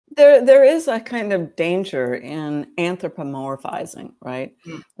there is a kind of danger in anthropomorphizing, right?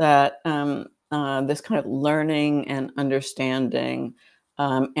 Mm. That this kind of learning and understanding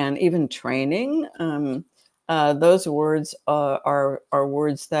and even training, those words are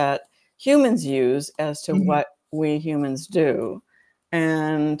words that humans use as to what we humans do.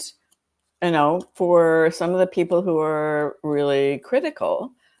 And, you know, for some of the people who are really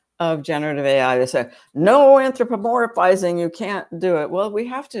critical of generative AI, they say, no anthropomorphizing, you can't do it. Well, we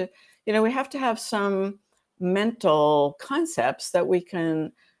have to, you know, we have to have some mental concepts that we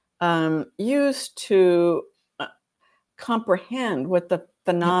can use to comprehend what the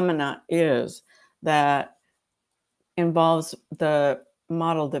phenomena is that involves the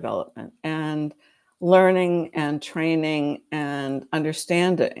model development, and learning and training and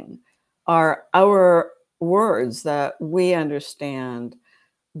understanding are our words that we understand,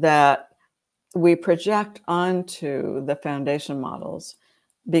 that we project onto the foundation models,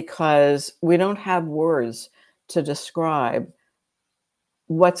 because we don't have words to describe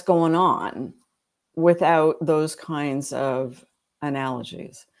what's going on without those kinds of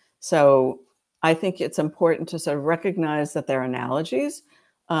analogies. So I think it's important to sort of recognize that they're analogies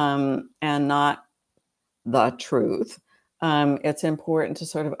and not the truth. It's important to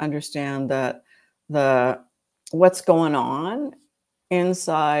sort of understand that what's going on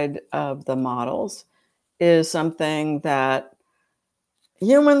inside of the models is something that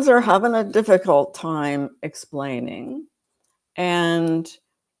humans are having a difficult time explaining. And,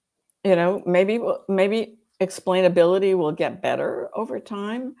 you know, maybe explainability will get better over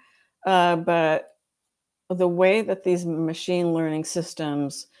time. But the way that these machine learning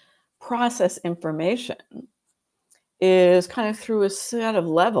systems process information is kind of through a set of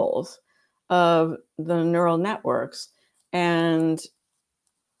levels of the neural networks. And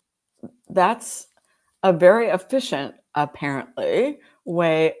that's a very efficient, apparently,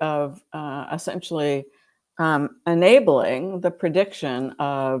 way of essentially enabling the prediction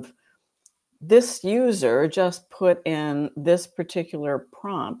of this user just put in this particular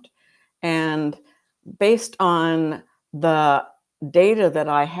prompt, and based on the data that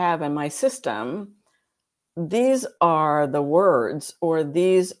I have in my system, these are the words, or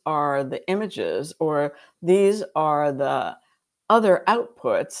these are the images, or these are the other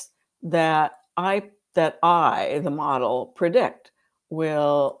outputs that I, the model, predict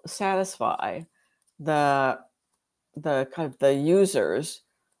will satisfy the kind of the user's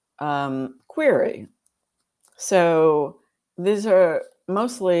query. So these are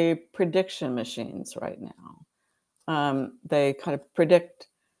mostly prediction machines right now. They kind of predict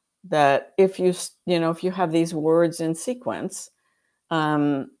that if you have these words in sequence,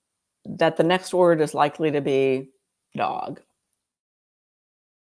 that the next word is likely to be dog,